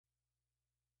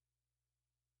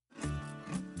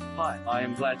Hi, I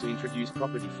am glad to introduce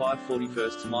property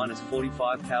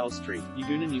 541st-45 Powell Street,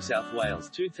 Yagoona, New South Wales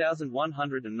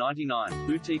 2199.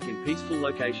 Boutique and peaceful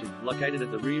location, located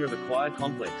at the rear of acquired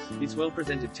complex. This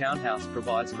well-presented townhouse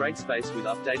provides great space with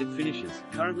updated finishes,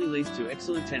 currently leased to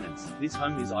excellent tenants. This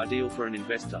home is ideal for an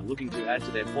investor looking to add to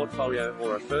their portfolio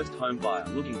or a first home buyer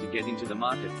looking to get into the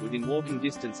market within walking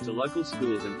distance to local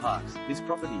schools and parks. This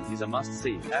property is a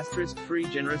must-see. *3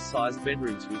 generous-sized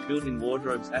bedrooms with built-in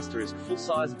wardrobes.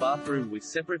 *full-size bathroom with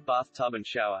separate bathtub and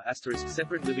shower.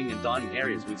 *separate living and dining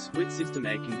areas with split-system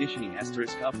air conditioning.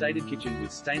 *updated kitchen with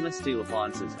stainless steel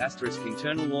appliances.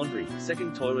 *internal laundry,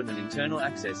 second toilet and internal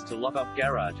access to lock-up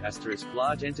garage.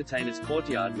 *large entertainer's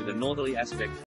courtyard with a northerly aspect.